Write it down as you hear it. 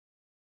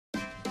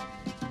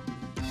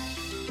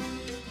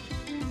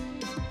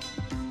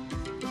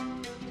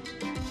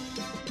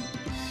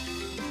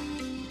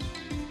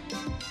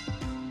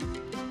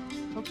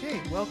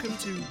Okay, welcome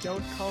to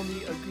Don't Call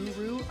Me a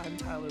Guru. I'm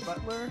Tyler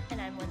Butler.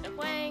 And I'm Linda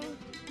Huang.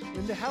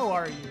 Linda, how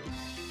are you?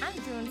 I'm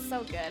doing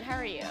so good. How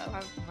are you?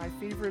 My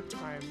favorite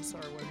times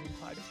are when we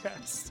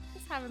podcast.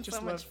 Just having Just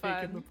so much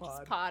love making fun. the pod.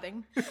 Just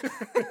potting.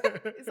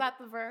 Is that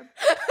the verb?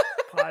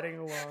 Potting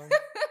along.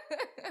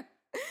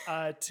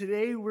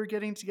 Today we're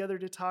getting together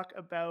to talk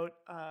about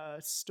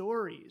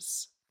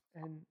stories.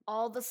 And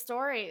all the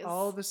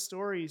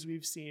stories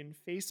we've seen.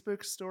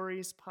 Facebook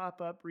stories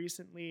pop up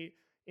recently.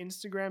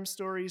 Instagram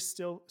stories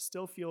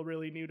still feel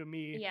really new to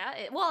me. Yeah,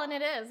 and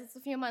it is. It's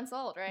a few months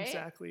old, right?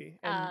 Exactly.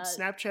 And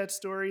Snapchat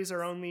stories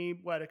are only,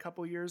 a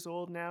couple years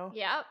old now?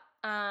 Yep.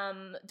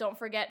 Don't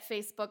forget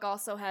Facebook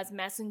also has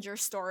Messenger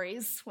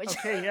stories, which,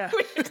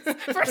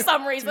 for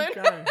some reason,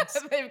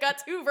 they've got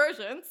two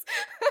versions.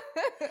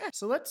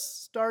 So let's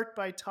start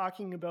by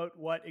talking about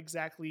what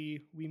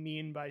exactly we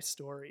mean by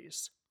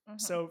stories. Mm-hmm.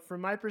 So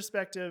from my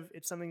perspective,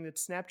 it's something that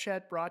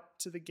Snapchat brought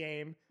to the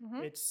game.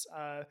 Mm-hmm. It's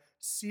a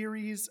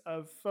series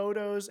of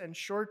photos and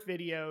short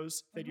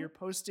videos that you're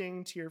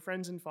posting to your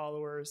friends and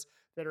followers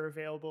that are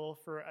available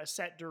for a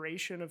set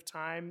duration of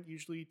time,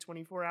 usually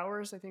 24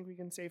 hours, I think we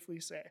can safely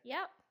say.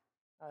 Yep.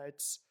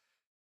 It's,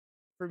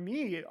 for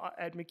me,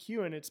 at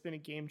MacEwan, it's been a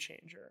game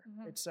changer.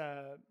 Mm-hmm. It's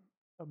a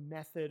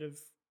method of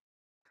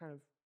kind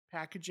of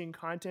packaging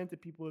content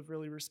that people have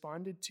really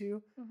responded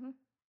to. Mm-hmm.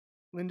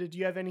 Linda, do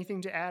you have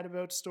anything to add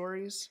about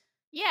stories?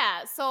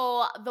 Yeah,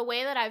 so the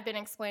way that I've been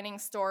explaining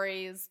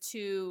stories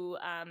to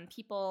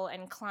people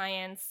and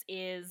clients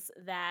is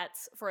that,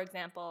 for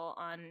example,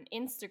 on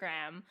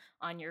Instagram,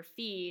 on your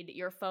feed,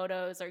 your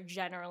photos are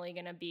generally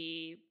going to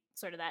be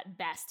sort of that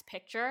best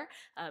picture.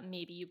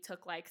 Maybe you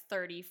took like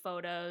 30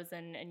 photos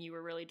and you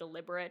were really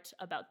deliberate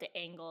about the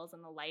angles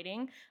and the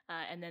lighting,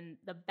 and then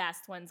the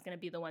best one's going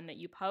to be the one that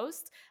you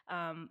post.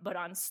 But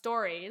on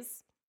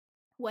stories,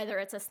 whether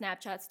it's a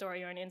Snapchat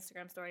story or an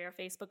Instagram story or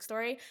Facebook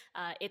story,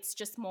 it's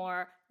just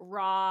more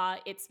raw,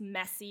 it's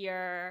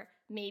messier,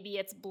 maybe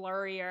it's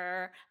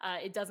blurrier.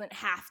 It doesn't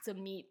have to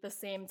meet the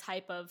same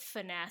type of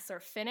finesse or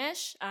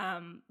finish,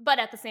 but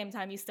at the same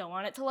time, you still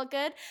want it to look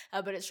good.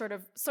 But it sort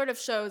of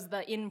shows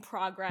the in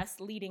progress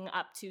leading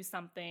up to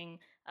something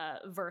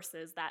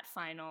versus that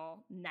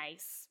final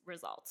nice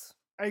result.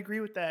 I agree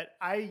with that.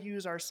 I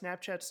use our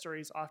Snapchat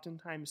stories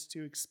oftentimes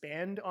to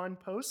expand on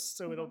posts,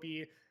 so it'll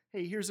be,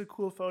 hey, here's a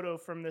cool photo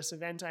from this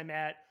event I'm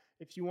at.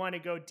 If you want to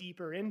go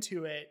deeper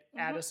into it,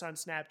 add us on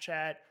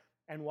Snapchat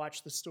and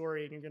watch the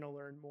story and you're going to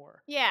learn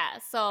more. Yeah,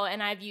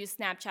 and I've used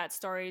Snapchat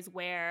stories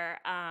where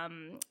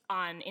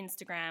on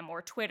Instagram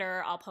or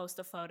Twitter, I'll post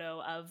a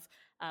photo of,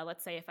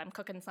 let's say if I'm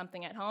cooking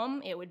something at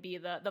home, it would be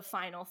the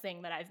final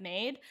thing that I've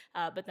made.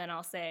 But then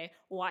I'll say,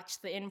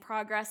 watch the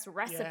in-progress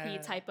recipe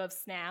type of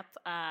snap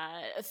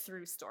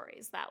through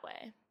stories that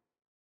way.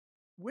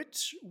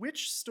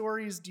 Which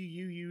stories do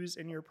you use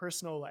in your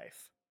personal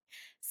life?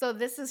 So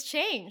this has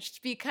changed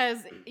because,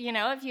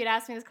 if you'd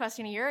asked me this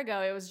question a year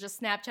ago, it was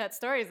just Snapchat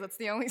stories. That's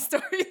the only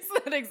stories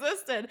that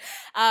existed.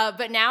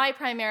 But now I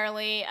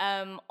primarily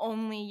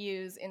only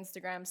use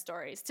Instagram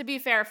stories. To be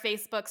fair,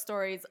 Facebook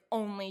stories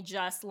only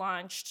just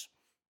launched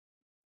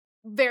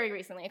very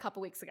recently, a couple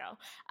weeks ago.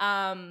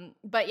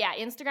 But yeah,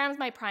 Instagram is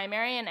my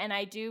primary, and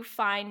I do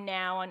find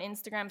now on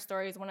Instagram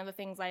stories, one of the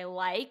things I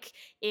like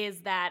is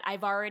that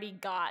I've already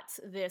got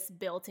this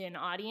built-in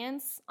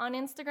audience on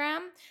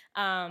Instagram.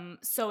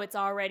 So it's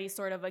already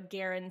sort of a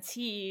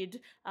guaranteed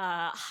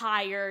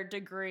higher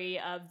degree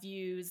of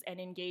views and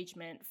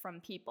engagement from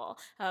people.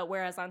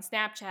 Whereas on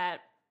Snapchat,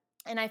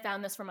 and I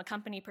found this from a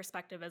company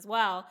perspective as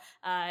well,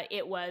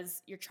 it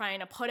was you're trying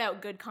to put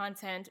out good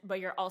content,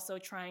 but you're also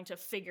trying to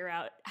figure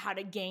out how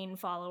to gain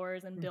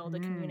followers and build a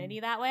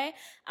community that way.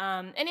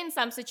 And in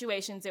some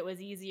situations, it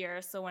was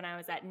easier. So when I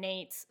was at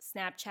NAIT,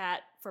 Snapchat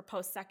for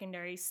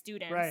post-secondary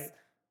students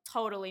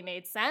totally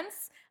made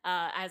sense,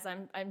 as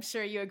I'm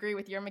sure you agree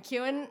with your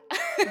MacEwan.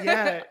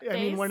 Yeah, I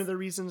mean, one of the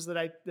reasons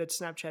that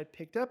Snapchat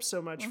picked up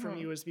so much for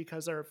me was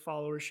because our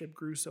followership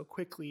grew so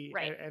quickly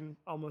and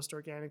almost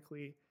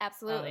organically.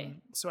 Absolutely.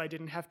 So I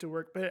didn't have to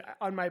work. But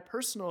on my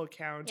personal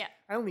account,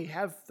 I only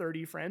have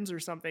 30 friends or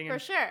something. For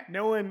sure.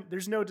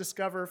 There's no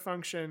discover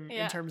function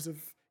in terms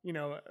of,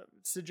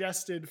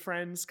 suggested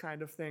friends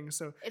kind of thing.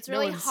 So it's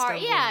really hard.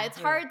 Yeah, it's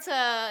hard to,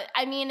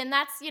 and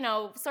that's,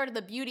 sort of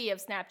the beauty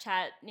of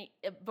Snapchat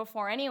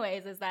before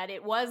anyways, is that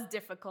it was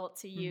difficult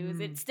to use.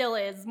 It still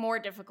is more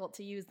difficult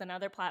to use than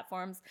other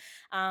platforms.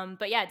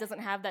 But yeah, it doesn't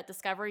have that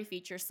discovery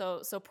feature.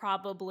 So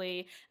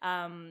probably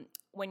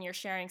when you're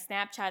sharing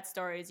Snapchat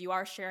stories, you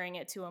are sharing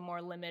it to a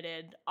more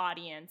limited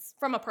audience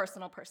from a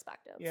personal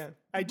perspective. Yeah,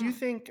 I do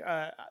think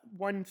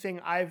one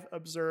thing I've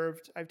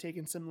observed, I've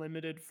taken some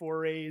limited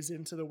forays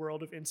into the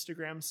world of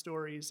Instagram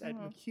stories at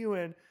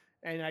MacEwan,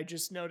 and I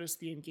just noticed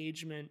the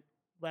engagement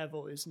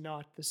level is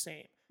not the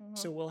same.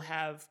 So we'll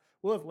have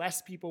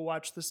less people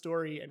watch the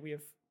story, and we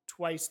have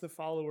twice the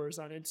followers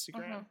on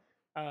Instagram.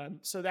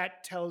 So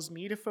that tells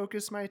me to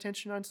focus my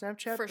attention on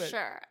Snapchat. For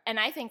sure. And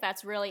I think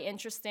that's really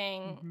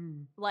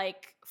interesting,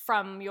 like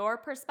from your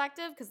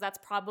perspective, because that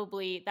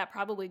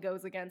probably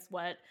goes against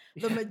what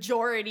the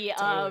majority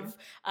Totally.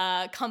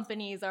 of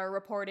companies are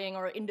reporting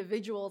or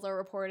individuals are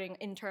reporting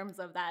in terms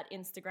of that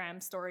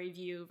Instagram story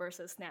view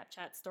versus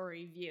Snapchat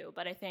story view.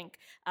 But I think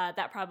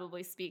that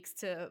probably speaks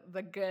to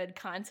the good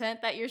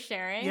content that you're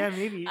sharing, Yeah,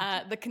 maybe.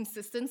 the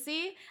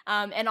consistency,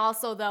 and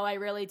also though I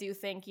really do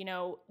think, you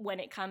know, when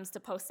it comes to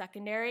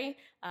post-secondary,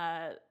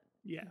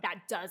 Yeah.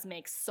 that does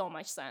make so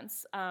much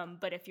sense.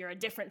 But if you're a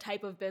different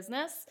type of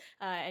business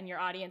and your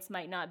audience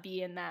might not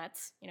be in that,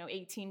 you know,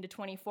 18 to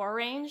 24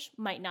 range,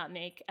 might not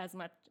make as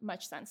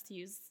much sense to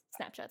use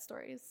Snapchat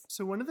stories.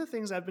 So one of the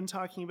things I've been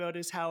talking about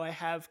is how I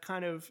have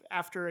kind of,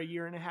 after a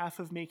year and a half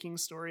of making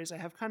stories, I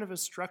have kind of a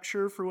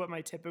structure for what my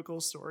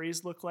typical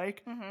stories look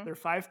like. There are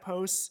 5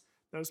 posts.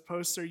 Those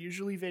posts are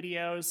usually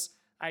videos.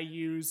 I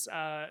use,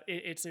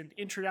 it's an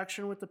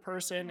introduction with the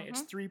person.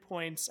 It's 3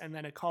 points, and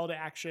then a call to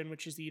action,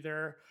 which is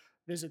either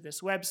visit this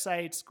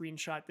website,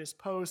 screenshot this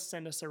post,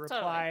 send us a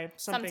reply. Totally.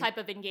 Some type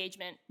of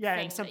engagement. Yeah,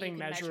 thing and something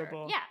that you can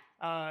measurable. measure.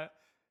 Yeah.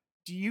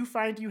 Do you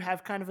find you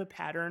have kind of a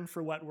pattern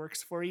for what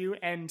works for you?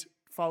 And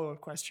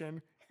follow-up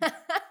question,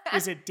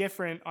 is it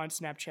different on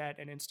Snapchat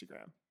and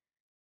Instagram?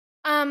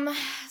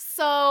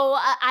 So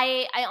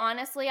I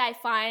honestly, I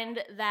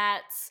find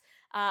that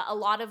a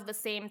lot of the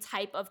same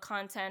type of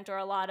content, or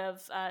a lot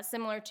of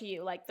similar to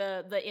you, like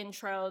the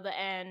intro, the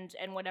end,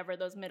 and whatever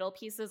those middle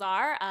pieces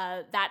are,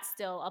 that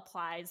still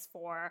applies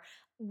for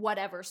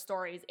whatever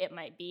stories it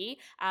might be.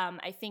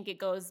 I think it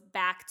goes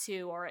back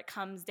to, or it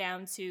comes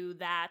down to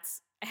that.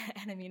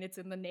 And I mean, it's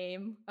in the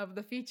name of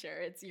the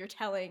feature. You're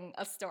telling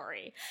a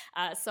story.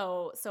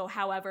 So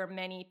however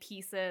many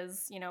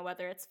pieces, you know,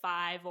 whether it's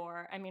 5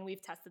 or, I mean,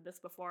 we've tested this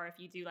before. If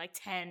you do like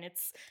 10,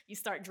 you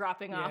start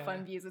dropping off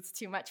on views. It's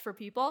too much for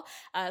people.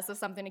 So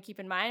something to keep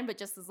in mind. But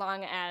just as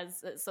long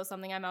as, so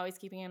something I'm always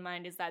keeping in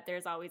mind is that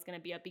there's always going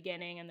to be a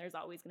beginning and there's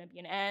always going to be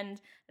an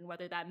end. And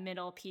whether that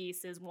middle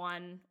piece is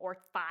 1 or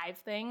 5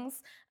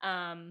 things,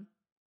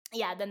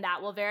 then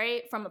that will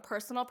vary. From a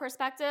personal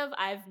perspective,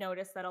 I've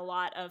noticed that a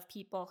lot of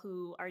people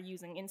who are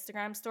using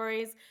Instagram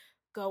stories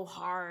go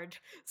hard.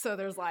 So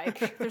there's like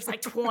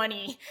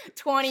 20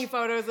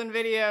 photos and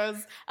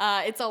videos.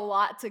 It's a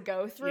lot to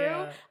go through.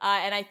 Yeah.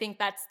 And I think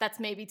that's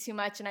maybe too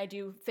much. And I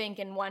do think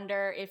and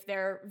wonder if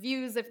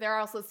they're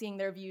also seeing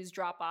their views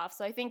drop off.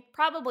 So I think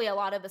probably a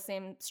lot of the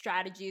same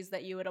strategies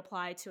that you would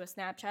apply to a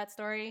Snapchat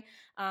story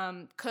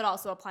could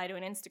also apply to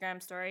an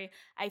Instagram story.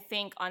 I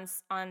think on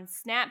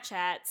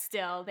Snapchat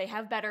still, they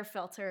have better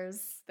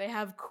filters. They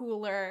have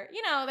cooler,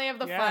 you know, they have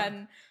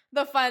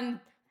the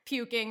fun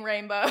puking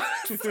rainbows,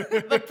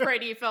 the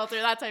pretty filter,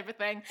 that type of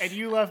thing. And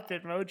you love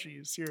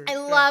Bitmojis. I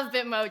love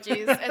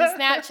Bitmojis, and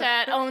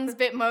Snapchat owns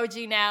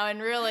Bitmoji now,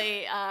 and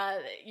really,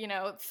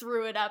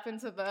 threw it up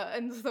into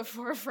the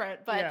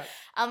forefront. But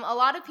a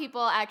lot of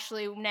people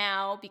actually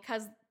now,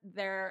 because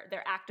they're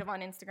active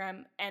on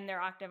Instagram and they're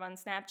active on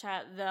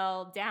Snapchat,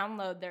 they'll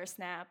download their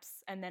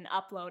snaps and then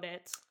upload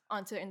it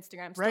onto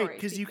Instagram stories. Right,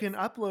 because you can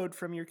upload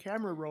from your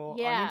camera roll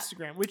on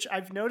Instagram, which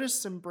I've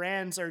noticed some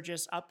brands are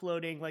just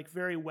uploading like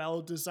very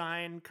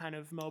well-designed kind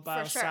of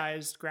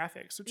mobile-sized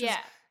graphics, which is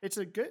it's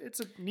a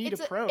neat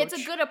approach. It's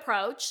a good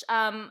approach.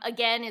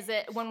 Again, is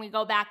it when we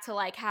go back to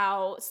like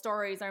how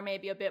stories are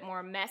maybe a bit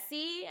more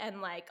messy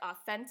and like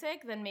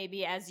authentic, then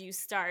maybe as you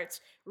start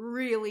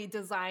really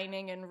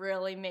designing and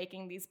really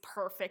making these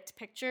perfect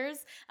pictures,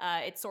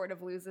 it sort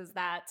of loses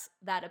that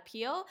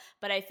appeal.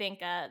 But I think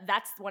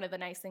that's one of the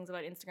nice things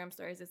about Instagram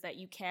stories, is that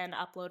you can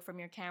upload from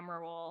your camera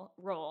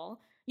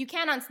roll. You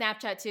can on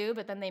Snapchat too,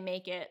 but then they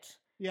make it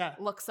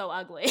look so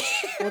ugly.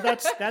 Well,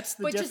 that's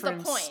the Which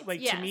difference. Is the point.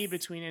 Like to me,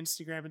 between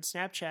Instagram and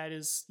Snapchat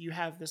is you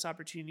have this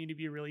opportunity to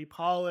be really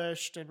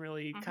polished and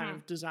really kind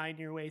of design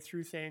your way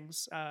through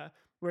things.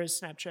 Whereas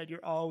Snapchat,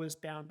 you're always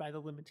bound by the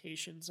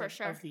limitations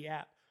of the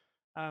app.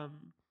 How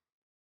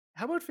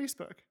about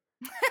Facebook?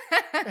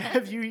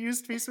 Have you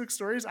used Facebook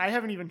stories? I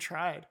haven't even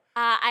tried.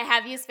 I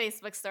have used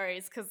Facebook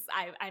stories because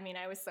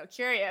I was so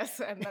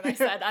curious, and then I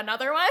said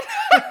another one.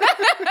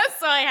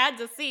 So I had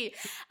to see.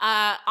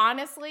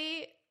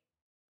 Honestly,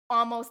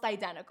 almost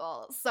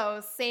identical.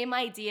 So same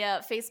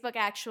idea. Facebook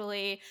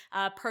actually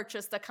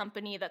purchased a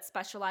company that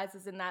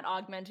specializes in that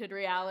augmented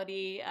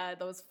reality,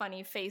 those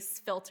funny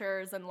face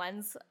filters and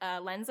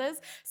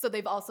lenses. So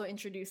they've also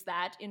introduced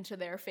that into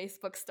their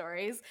Facebook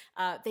stories.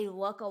 They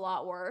look a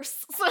lot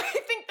worse. So I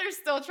think they're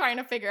still trying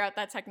to figure out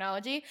that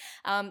technology.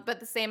 But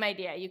the same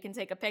idea. You can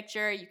take a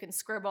picture, you can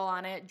scribble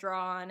on it,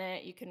 draw on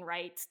it, you can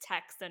write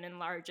text and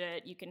enlarge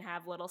it, you can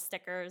have little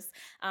stickers.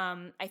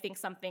 I think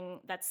something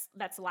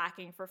that's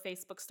lacking for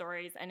Facebook stories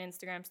and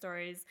Instagram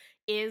stories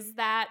is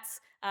that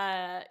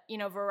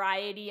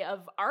variety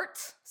of art.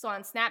 So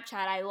on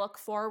Snapchat, I look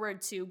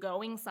forward to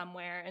going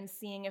somewhere and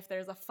seeing if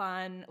there's a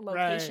fun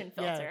location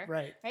filter.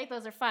 Yeah, right.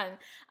 Those are fun.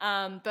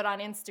 But on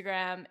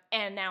Instagram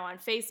and now on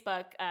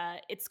Facebook,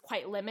 it's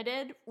quite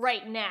limited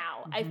right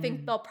now. I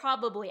think they'll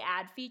probably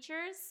add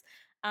features.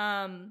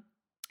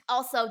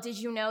 Also, did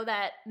you know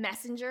that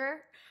Messenger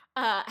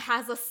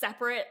has a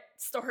separate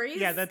stories.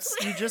 Yeah,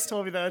 you just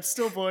told me that. It's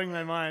still blowing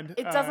my mind.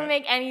 It doesn't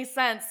make any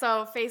sense.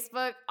 So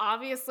Facebook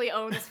obviously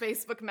owns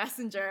Facebook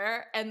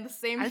Messenger, and the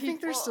same I people.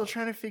 think they're still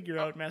trying to figure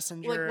out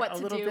Messenger what a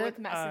to little do bit. with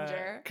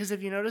Messenger. Because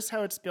if you notice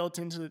how it's built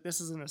into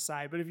this is an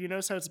aside, but if you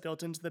notice how it's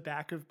built into the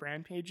back of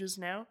brand pages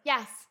now.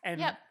 Yes.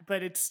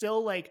 But it's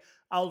still like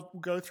I'll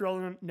go through all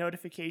the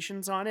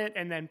notifications on it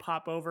and then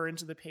pop over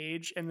into the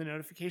page and the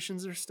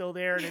notifications are still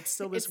there and it's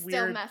still this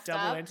weird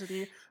double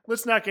entity.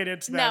 Let's not get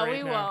into that right now.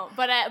 No, we won't.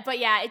 But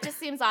yeah, it just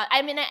seems odd.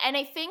 I mean, and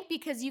I think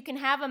because you can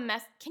have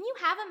can you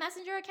have a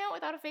Messenger account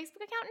without a Facebook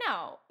account?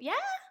 No. Yeah?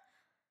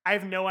 I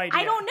have no idea.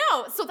 I don't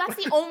know. So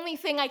that's the only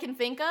thing I can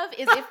think of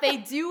is if they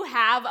do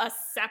have a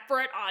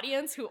separate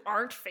audience who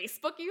aren't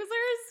Facebook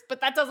users, but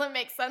that doesn't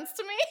make sense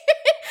to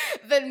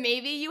me, then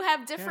maybe you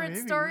have different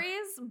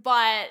stories.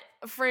 But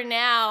for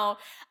now,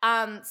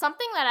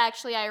 something that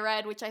actually I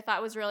read, which I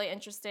thought was really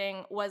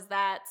interesting, was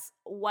that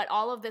what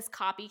all of this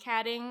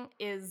copycatting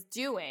is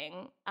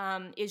doing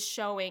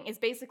is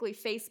basically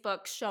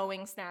Facebook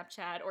showing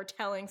Snapchat or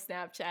telling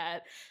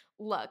Snapchat,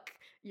 look,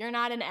 you're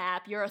not an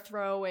app, you're a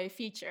throwaway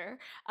feature.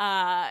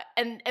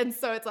 And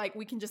so it's like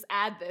we can just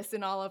add this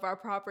in all of our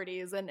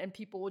properties and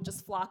people will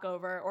just flock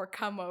over or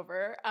come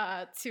over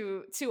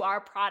to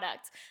our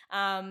product.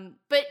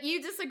 But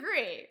you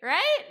disagree,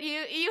 right?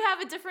 You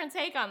have a different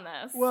take on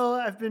this.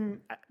 Well,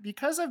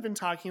 because I've been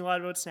talking a lot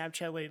about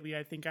Snapchat lately,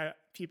 I think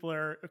people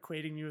are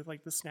equating me with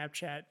like the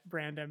Snapchat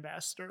brand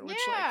ambassador, which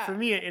like for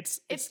me it's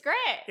great.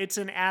 It's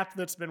an app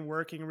that's been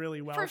working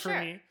really well for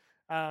me.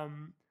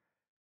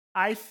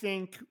 I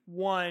think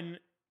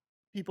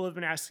people have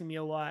been asking me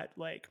a lot,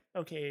 like,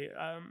 okay,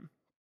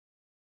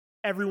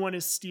 everyone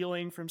is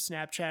stealing from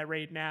Snapchat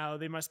right now.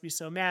 They must be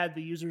so mad.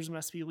 The users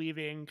must be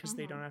leaving because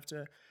they don't have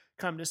to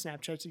come to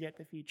Snapchat to get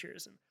the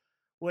features. And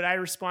what I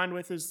respond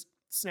with is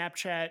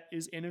Snapchat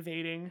is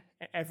innovating.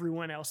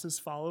 Everyone else is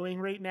following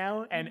right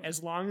now. And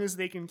as long as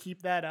they can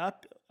keep that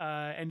up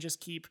and just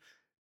keep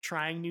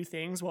trying new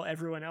things while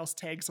everyone else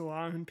tags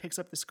along and picks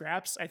up the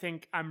scraps, I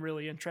think I'm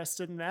really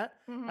interested in that.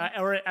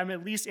 Or I'm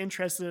at least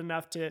interested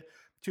enough to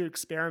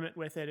experiment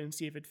with it and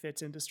see if it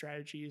fits into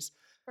strategies.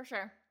 For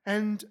sure.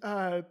 And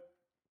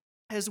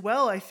as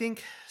well, I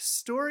think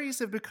stories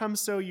have become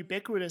so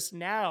ubiquitous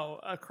now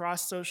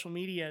across social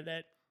media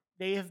that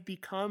they have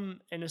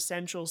become an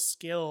essential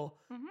skill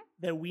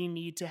that we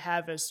need to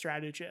have as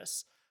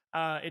strategists.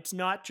 It's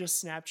not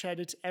just Snapchat,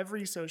 it's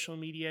every social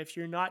media. If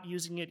you're not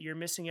using it, you're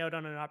missing out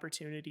on an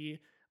opportunity.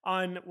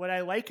 What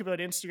I like about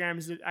Instagram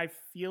is that I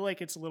feel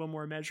like it's a little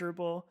more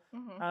measurable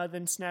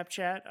than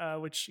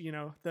Snapchat, which,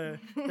 the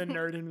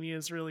nerd in me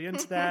is really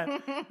into that.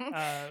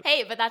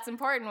 Hey, but that's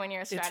important when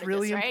you're a strategist,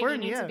 really right?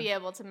 Important, you need to be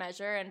able to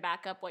measure and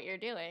back up what you're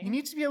doing. You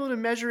need to be able to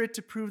measure it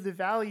to prove the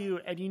value,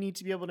 and you need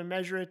to be able to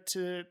measure it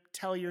to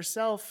tell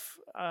yourself,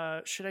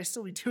 should I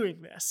still be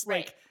doing this?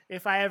 Right. Like,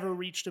 if I ever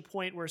reached a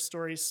point where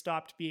stories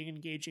stopped being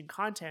engaging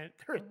content,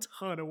 they're a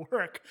ton of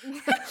work. They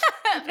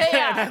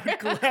are. And I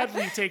would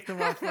gladly take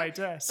them off my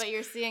desk. But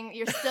you're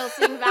still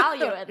seeing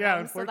value in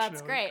them, so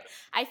that's unfortunately. great.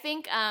 I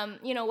think,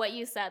 what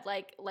you said,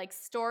 like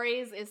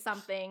stories is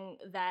something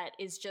that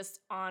is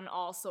just on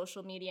all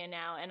social media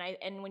now,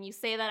 and when you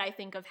say that, I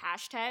think of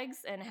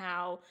hashtags and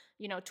how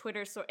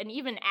Twitter and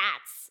even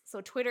ats.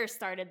 So Twitter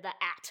started the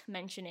at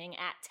mentioning,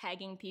 at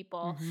tagging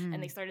people,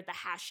 and they started the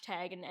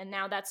hashtag, and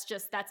now that's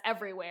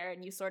everywhere,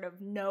 and you sort of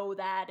know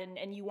that,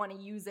 and you want to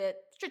use it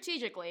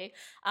strategically.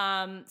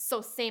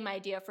 So same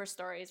idea for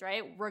stories,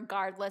 right?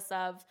 Regardless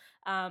of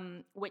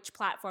which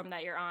platform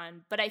that you're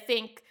on. But I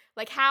think,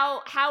 like,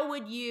 how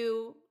would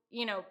you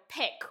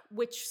pick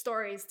which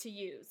stories to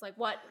use? Like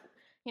what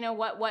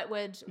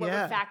would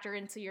factor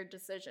into your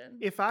decision?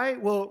 If I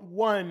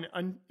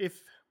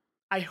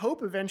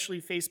hope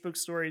eventually Facebook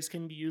stories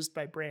can be used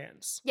by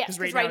brands. Yes,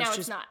 because right now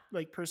it's not.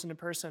 Like person to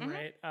person,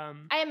 right?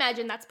 I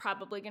imagine that's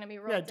probably going to be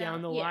rolled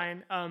down the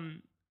line.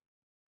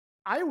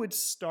 I would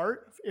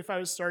start, if I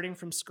was starting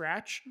from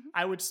scratch,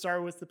 I would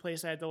start with the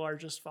place I had the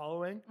largest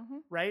following,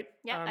 right?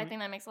 Yeah, I think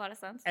that makes a lot of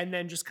sense. And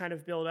then just kind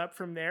of build up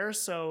from there.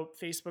 So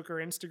Facebook or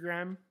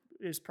Instagram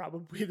is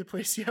probably the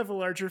place you have a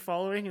larger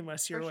following,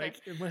 unless you're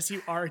unless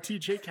you are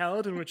TJ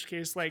Khaled, in which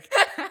case, like,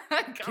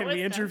 can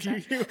we interview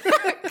you?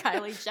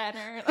 Kylie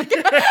Jenner.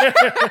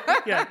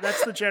 Yeah,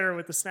 that's the Jenner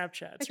with the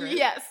Snapchats, right?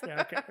 Yes.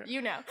 Yeah, okay.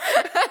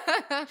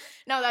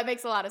 No, that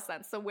makes a lot of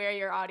sense. So where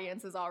your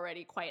audience is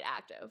already quite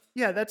active.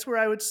 Yeah, that's where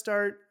I would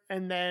start.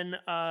 And then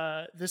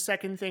the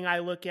second thing I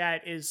look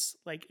at is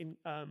like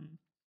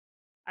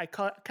I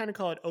kind of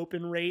call it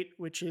open rate,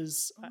 which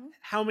is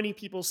how many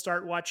people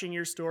start watching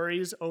your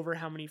stories over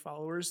how many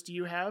followers do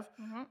you have.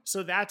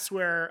 So that's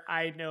where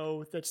I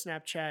know that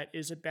Snapchat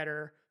is a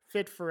better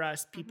fit for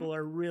us. People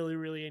are really,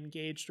 really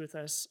engaged with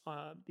us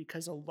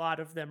because a lot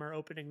of them are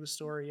opening the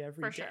story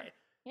every day. Sure.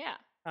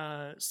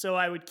 Yeah. So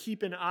I would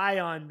keep an eye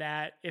on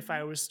that if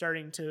I was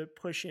starting to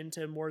push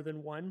into more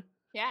than one.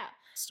 Yeah.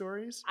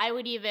 Stories. I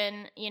would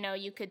even,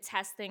 you could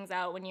test things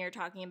out when you're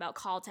talking about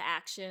call to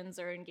actions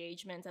or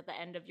engagements at the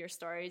end of your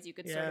stories. You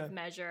could sort of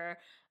measure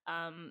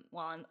On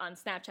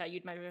Snapchat,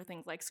 you'd measure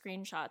things like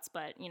screenshots,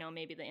 but,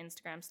 maybe the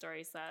Instagram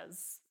story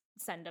says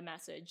send a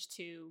message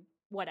to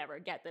whatever,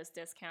 get this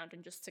discount,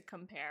 and just to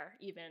compare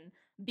even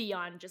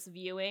beyond just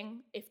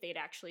viewing if they'd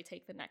actually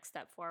take the next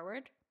step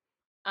forward.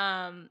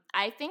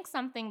 I think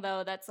something,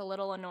 though, that's a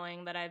little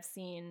annoying that I've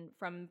seen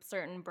from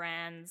certain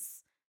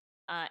brands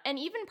and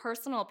even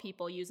personal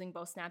people using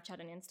both Snapchat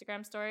and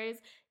Instagram stories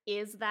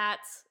is that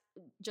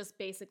just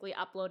basically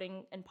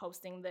uploading and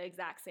posting the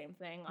exact same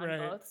thing on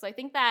both. So I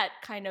think that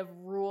kind of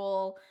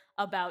rule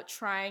about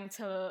trying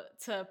to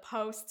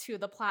post to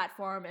the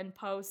platform and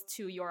post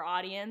to your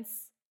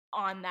audience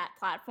on that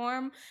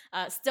platform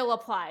still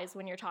applies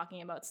when you're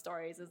talking about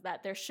stories, is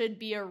that there should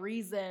be a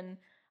reason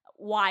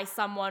why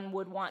someone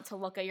would want to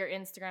look at your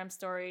Instagram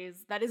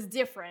stories that is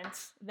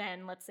different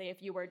than, let's say,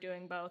 if you were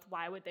doing both.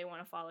 Why would they want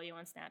to follow you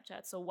on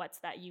Snapchat? So what's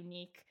that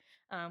unique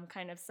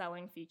kind of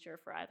selling feature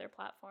for either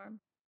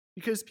platform?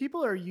 Because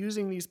people are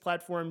using these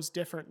platforms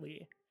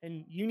differently,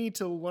 and you need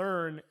to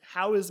learn,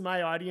 how is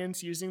my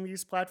audience using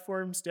these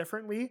platforms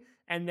differently,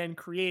 and then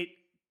create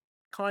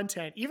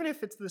content, even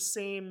if it's the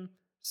same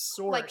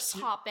source,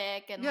 like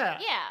topic, and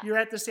you're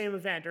at the same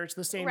event or it's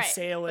the same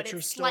sale at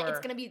your store. It's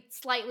going to be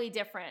slightly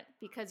different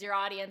because your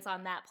audience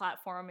on that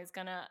platform is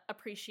going to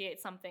appreciate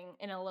something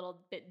in a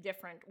little bit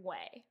different way.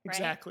 Right?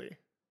 Exactly.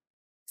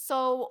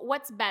 So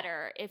what's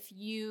better if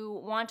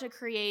you want to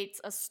create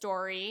a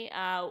story?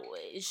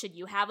 Should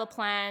you have a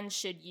plan?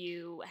 Should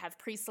you have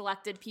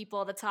pre-selected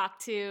people to talk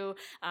to?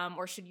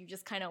 Or should you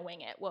just kind of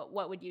wing it?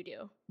 What would you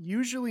do?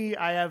 Usually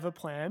I have a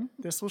plan.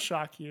 This will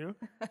shock you.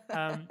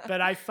 But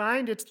I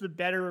find it's the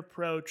better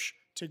approach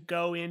to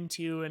go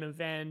into an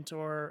event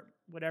or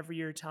whatever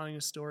you're telling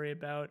a story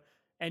about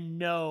and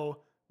know,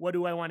 what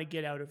do I want to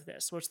get out of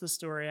this? What's the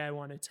story I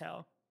want to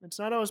tell? It's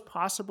not always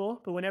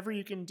possible, but whenever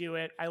you can do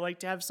it, I like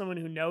to have someone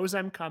who knows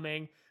I'm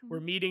coming. Mm-hmm.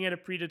 We're meeting at a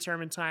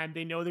predetermined time.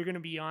 They know they're going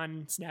to be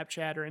on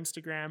Snapchat or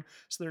Instagram,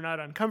 so they're not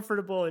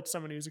uncomfortable. It's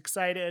someone who's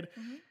excited.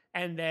 Mm-hmm.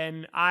 And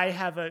then I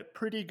have a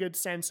pretty good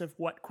sense of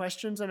what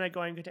questions am I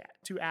going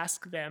to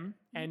ask them,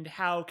 mm-hmm. and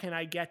how can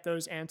I get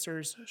those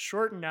answers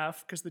short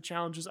enough, because the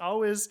challenge is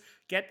always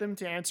get them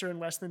to answer in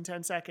less than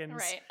 10 seconds.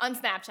 Right, on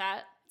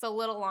Snapchat. It's a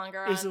little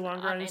longer. Is it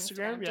longer on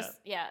Instagram?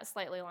 Yeah.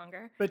 Slightly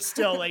longer. But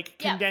still, like,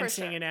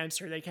 condensing an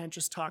answer. They can't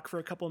just talk for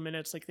a couple of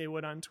minutes like they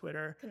would on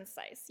Twitter.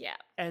 Concise, yeah.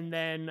 And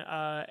then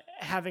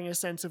having a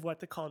sense of what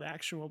the call to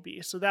action will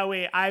be. So that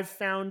way, I've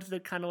found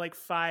that kind of like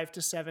 5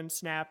 to 7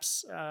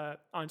 snaps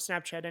on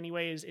Snapchat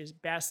anyway is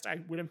best.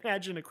 I would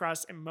imagine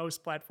across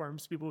most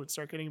platforms, people would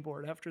start getting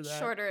bored after that.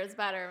 Shorter is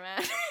better,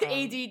 man.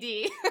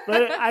 ADD.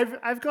 But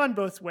I've gone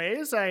both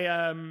ways.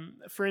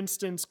 For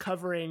instance,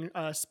 covering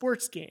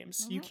sports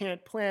games. Mm-hmm. You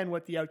can't plan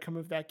what the outcome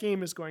of that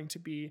game is going to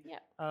be.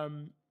 Yeah.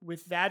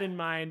 With that in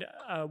mind,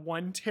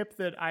 one tip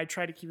that I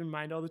try to keep in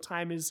mind all the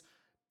time is,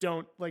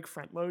 don't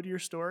front load your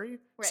story.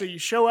 Right. So you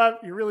show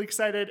up, you're really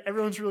excited,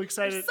 everyone's really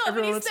excited,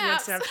 everyone wants to be on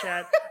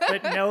Snapchat,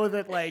 but know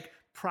that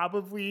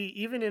probably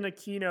even in a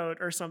keynote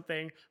or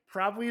something,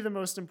 probably the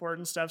most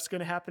important stuff's going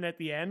to happen at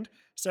the end.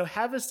 So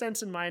have a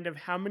sense in mind of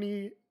how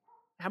many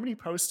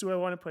posts do I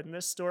want to put in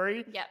this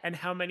story, and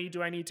how many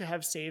do I need to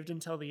have saved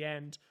until the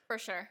end. For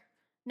sure.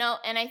 No,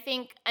 and I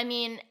think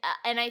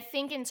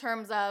in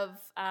terms of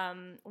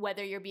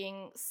whether you're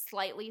being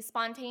slightly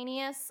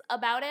spontaneous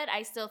about it,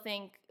 I still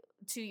think,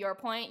 to your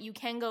point, you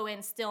can go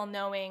in still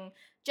knowing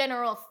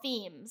general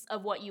themes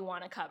of what you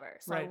want to cover.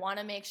 So I want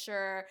to make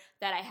sure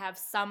that I have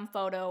some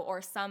photo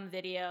or some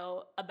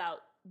video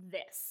about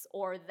this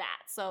or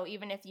that. So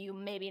even if you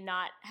maybe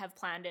not have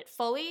planned it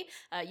fully,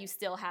 you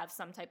still have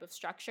some type of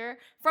structure.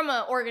 From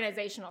an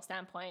organizational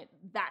standpoint,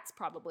 that's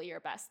probably your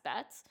best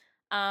bet.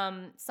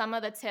 Some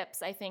of the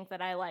tips I think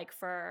that I like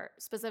for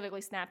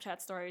specifically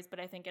Snapchat stories, but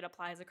I think it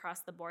applies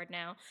across the board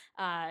now,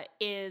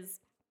 is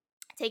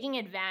taking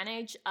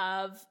advantage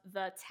of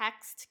the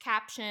text,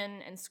 caption,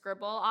 and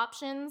scribble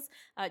options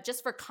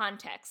just for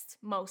context,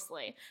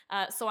 mostly.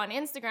 So on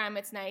Instagram,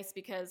 it's nice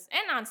because,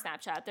 and on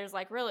Snapchat, there's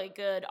really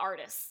good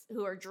artists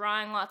who are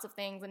drawing lots of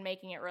things and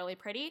making it really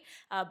pretty.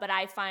 But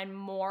I find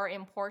more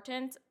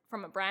important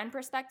from a brand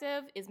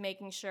perspective is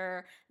making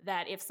sure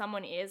that if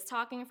someone is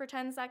talking for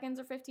 10 seconds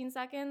or 15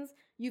 seconds,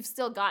 you've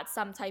still got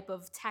some type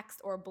of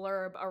text or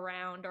blurb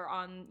around or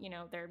on,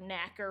 their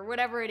neck or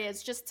whatever it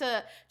is, just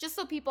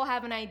so people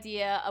have an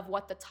idea of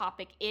what the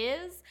topic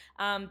is,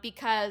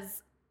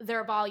 because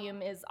their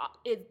volume is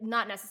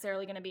not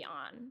necessarily going to be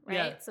on,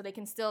 right? Yeah. So they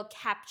can still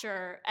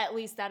capture, at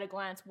least at a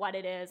glance, what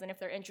it is, and if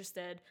they're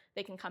interested,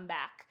 they can come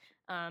back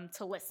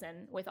to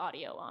listen with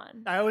audio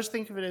on. I always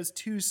think of it as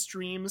 2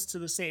 streams to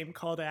the same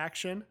call to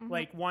action.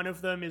 Mm-hmm. One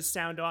of them is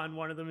sound on,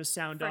 one of them is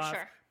sound off.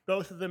 Sure.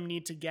 Both of them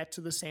need to get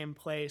to the same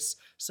place.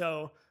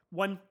 So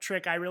one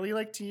trick I really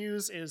like to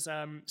use is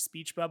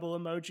speech bubble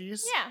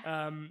emojis.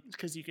 Yeah.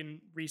 Because you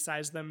can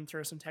resize them,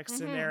 throw some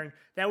text in there. And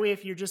that way,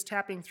 if you're just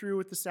tapping through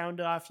with the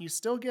sound off, you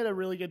still get a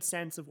really good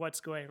sense of what's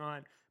going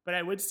on. but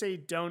I would say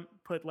don't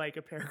put like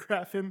a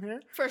paragraph in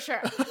there. For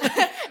sure.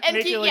 And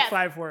make it like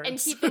 5 words. And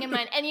keeping in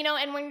mind, and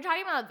and when you're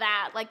talking about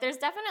that, like there's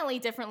definitely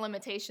different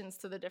limitations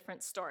to the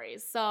different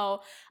stories.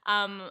 So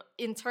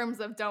in terms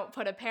of don't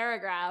put a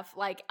paragraph,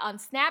 like on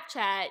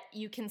Snapchat,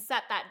 you can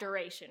set that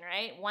duration,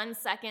 right? 1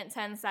 second,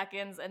 10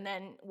 seconds, and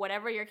then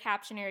whatever your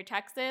caption or your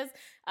text is,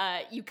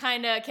 you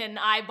kind of can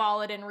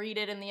eyeball it and read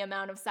it in the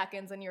amount of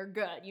seconds, and you're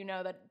good. You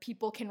know that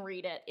people can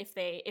read it if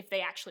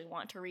they actually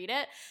want to read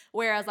it.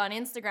 Whereas on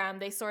Instagram,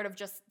 they sort of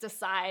just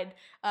decide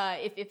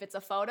if it's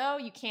a photo,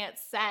 you can't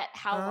set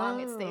how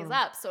long it stays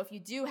up. So if you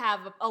do have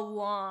a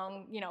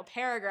long,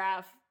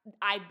 paragraph,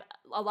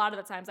 a lot of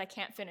the times I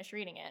can't finish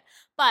reading it.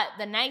 But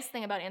the nice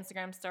thing about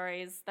Instagram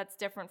stories that's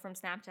different from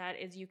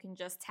Snapchat is you can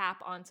just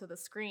tap onto the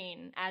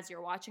screen as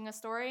you're watching a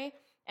story,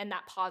 and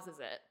that pauses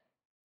it.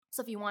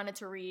 So if you wanted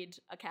to read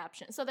a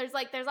caption. So there's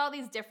all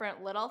these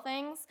different little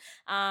things.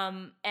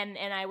 And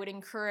I would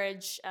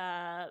encourage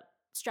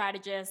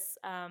strategists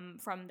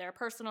from their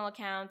personal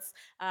accounts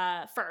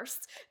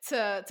first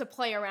to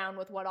play around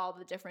with what all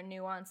the different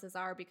nuances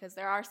are, because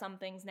there are some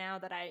things now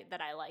that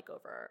I like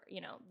over,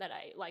 that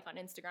I like on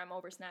Instagram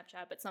over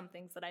Snapchat, but some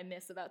things that I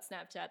miss about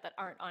Snapchat that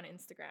aren't on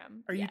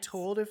Instagram. Are you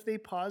told if they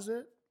pause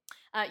it?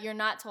 You're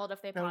not told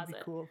if they pause it. That would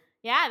be cool.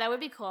 Yeah, that would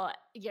be cool.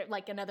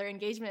 Like another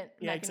engagement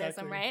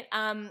mechanism, exactly.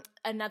 right?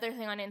 Another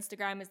thing on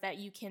Instagram is that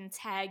you can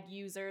tag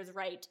users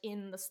right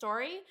in the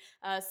story.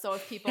 So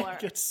if people are... I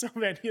get so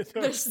many of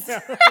those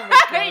now.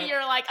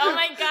 You're like, oh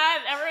my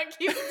God, everyone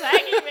keeps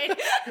tagging me.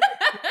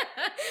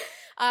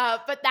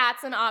 But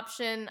that's an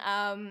option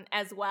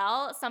as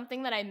well.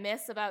 Something that I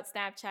miss about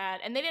Snapchat,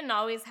 and they didn't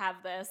always have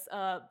this,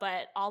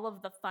 but all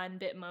of the fun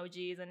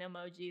Bitmojis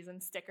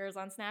and stickers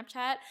on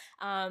Snapchat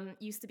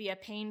used to be a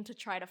pain to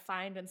try to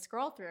find and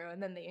scroll through.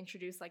 And then they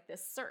introduced like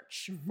this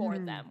search for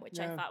them, which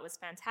I thought was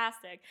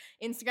fantastic.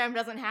 Instagram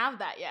doesn't have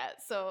that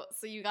yet. So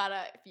you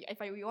gotta, if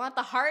you want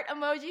the heart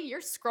emoji,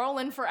 you're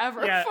scrolling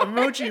forever. Yeah,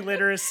 emoji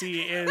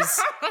literacy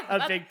is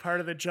a big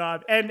part of the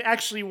job. And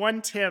actually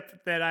one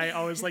tip that I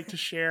always like to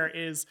share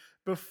is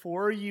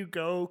before you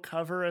go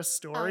cover a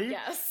story,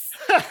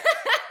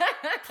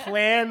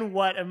 plan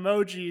what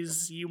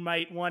emojis you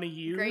might want to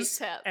use. Great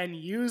tip. And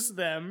use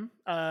them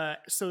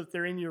so that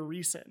they're in your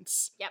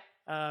recents. Yep.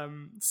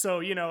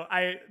 So,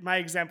 my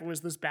example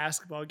was this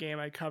basketball game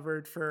I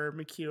covered for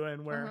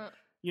MacEwan where,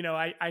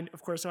 I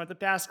of course I want the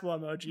basketball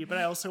emoji, but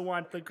I also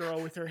want the girl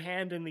with her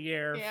hand in the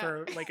air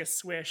for like a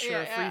swish or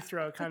a free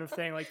throw kind of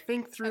thing. Like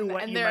think through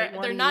what you might want to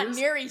use. They're not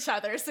near each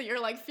other, so you're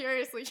like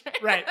furiously trying.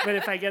 Right, but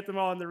if I get them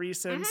all in the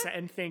recents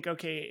and think,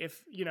 okay,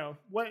 if,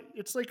 what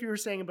it's like you were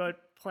saying about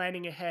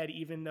planning ahead,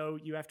 even though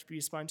you have to be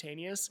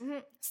spontaneous.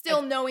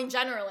 Still knowing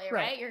generally,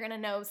 right? You're going to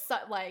know,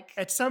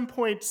 at some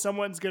point,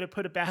 someone's going to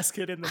put a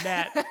basket in the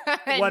net.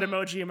 What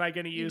emoji am I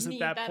going to use at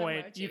that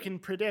point? Emoji. You can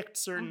predict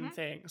certain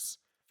things.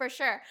 For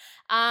sure.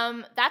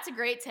 That's a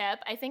great tip.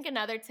 I think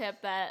another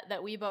tip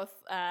that we both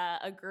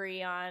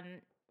agree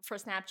on for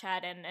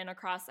Snapchat and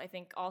across, I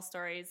think, all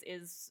stories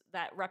is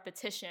that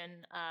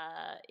repetition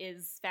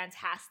is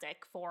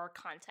fantastic for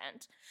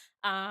content.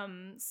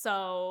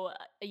 So,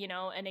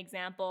 an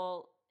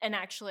example, and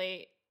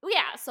actually...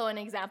 Yeah, so an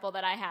example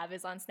that I have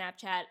is on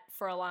Snapchat.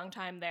 For a long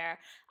time there,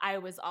 I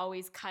was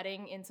always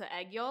cutting into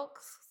egg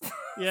yolks.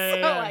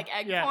 Like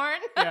egg porn.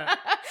 Yeah.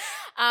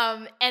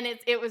 And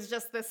it was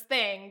just this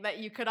thing that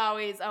you could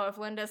always, if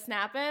Linda's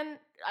snapping,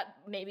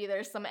 maybe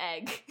there's some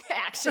egg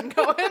action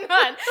going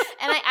on.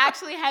 And I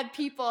actually had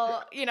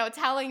people,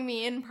 telling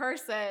me in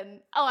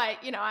person,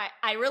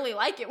 I really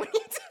like it when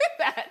you do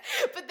that.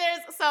 But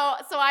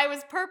so I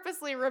was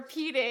purposely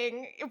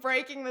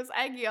breaking this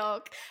egg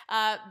yolk,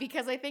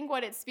 because I think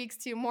what it speaks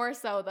to more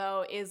so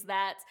though is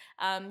that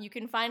you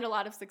can find a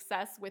lot of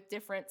success with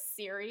different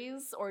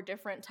series or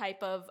different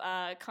type of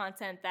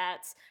content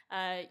that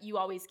you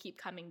always keep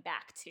coming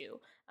back to.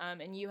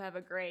 And you have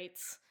a great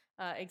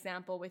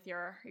example with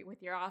your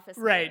office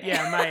mate. Right,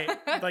 yeah.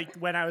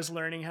 When I was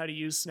learning how to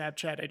use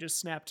Snapchat, I just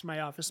snapped my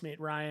office mate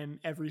Ryan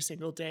every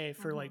single day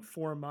for like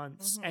 4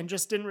 months and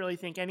just didn't really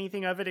think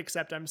anything of it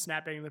except I'm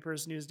snapping the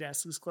person whose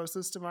desk is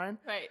closest to mine,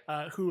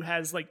 right? Who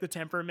has like the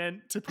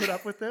temperament to put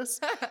up with this.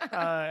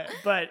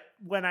 But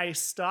when I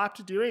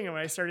stopped doing it,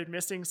 when I started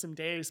missing some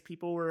days,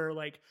 people were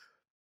like,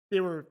 they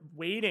were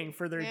waiting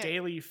for their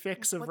daily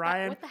fix of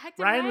Ryan. What the heck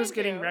did Ryan was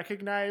getting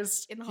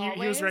recognized. In the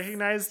hallways? He was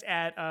recognized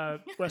at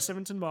West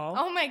Edmonton Mall.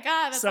 Oh my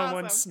God, that's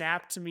Someone awesome.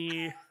 snapped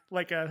me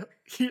like a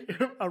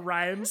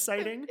Ryan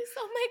sighting.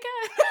 Oh my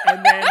God.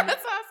 And then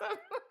that's awesome.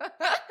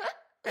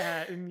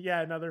 and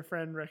another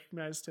friend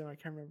recognized him. I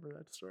can't remember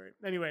that story.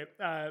 Anyway,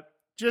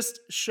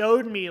 just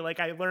showed me, like,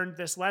 I learned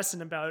this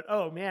lesson about,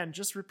 oh man,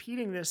 just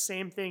repeating this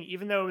same thing,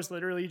 even though it was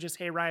literally just,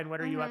 hey Ryan, what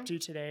are you up to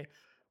today?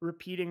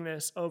 Repeating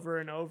this over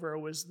and over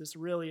was this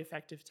really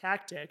effective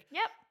tactic.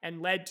 Yep. And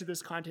led to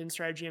this content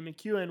strategy at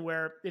MacEwan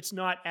where it's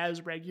not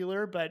as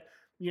regular, but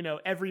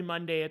every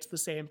Monday it's the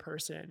same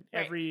person.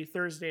 Right. Every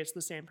Thursday it's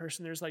the same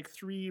person. There's like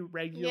 3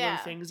 regular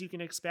things you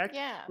can expect,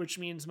 which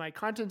means my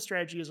content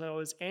strategy is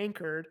always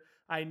anchored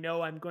I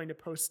know I'm going to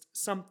post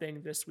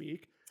something this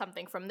week.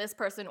 Something from this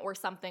person or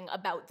something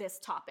about this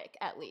topic,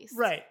 at least.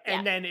 Right.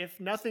 And then if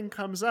nothing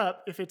comes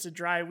up, if it's a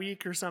dry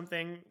week or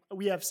something,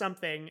 we have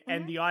something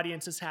and the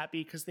audience is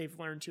happy because they've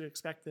learned to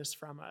expect this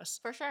from us.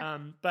 For sure.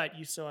 But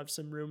you still have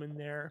some room in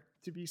there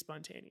to be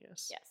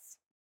spontaneous. Yes.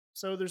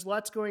 So there's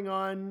lots going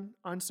on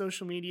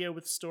social media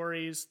with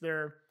stories.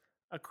 They're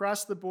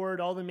across the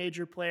board. All the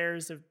major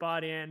players have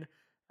bought in.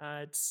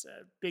 It's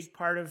a big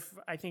part of,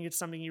 I think it's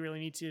something you really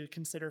need to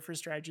consider for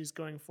strategies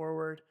going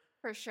forward.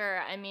 For sure.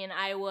 I mean,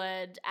 I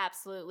would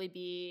absolutely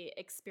be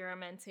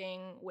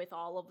experimenting with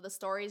all of the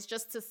stories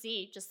just to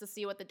see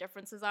what the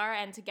differences are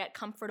and to get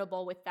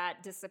comfortable with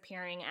that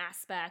disappearing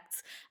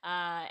aspect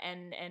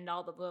and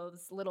all of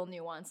those little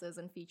nuances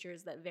and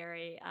features that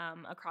vary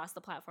across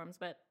the platforms.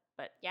 But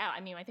yeah, I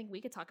mean, I think we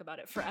could talk about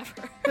it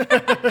forever.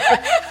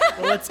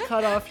 Well, let's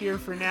cut off here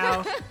for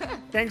now.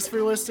 Thanks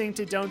for listening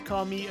to Don't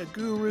Call Me a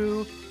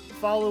Guru.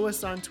 Follow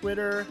us on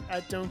Twitter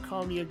at Don't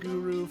Call Me a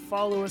Guru.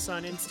 Follow us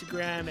on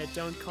Instagram at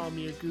Don't Call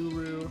Me a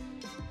Guru.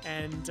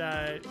 And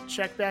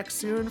check back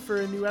soon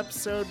for a new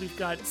episode. We've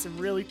got some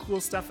really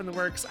cool stuff in the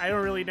works. I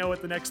don't really know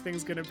what the next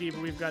thing's going to be,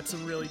 but we've got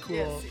some really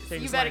cool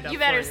things lined up. You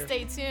better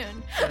stay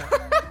tuned.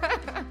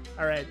 Yeah.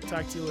 All right.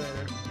 Talk to you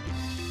later.